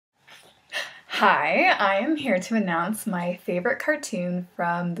Hi, I am here to announce my favorite cartoon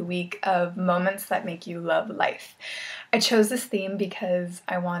from the week of Moments That Make You Love Life. I chose this theme because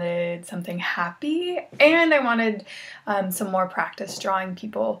I wanted something happy and I wanted some more practice drawing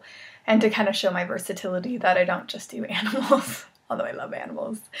people and to kind of show my versatility that I don't just do animals, although I love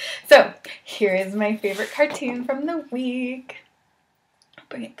animals. So here is my favorite cartoon from the week.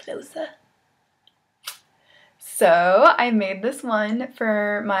 Bring it closer. So I made this one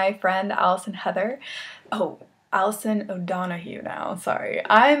for my friend Allison Heather. Oh, Allison O'Donoghue now, sorry.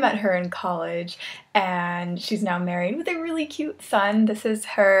 I met her in college and she's now married with a really cute son. This is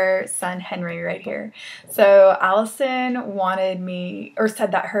her son Henry right here. So Allison wanted me, or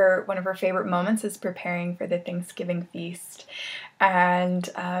said that one of her favorite moments is preparing for the Thanksgiving feast. And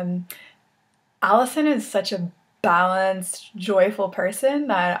Allison is such a balanced, joyful person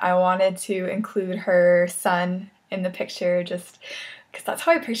that I wanted to include her son in the picture just because that's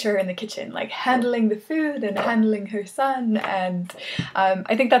how I picture her in the kitchen, like handling the food and handling her son. And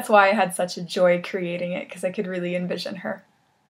I think that's why I had such a joy creating it, because I could really envision her.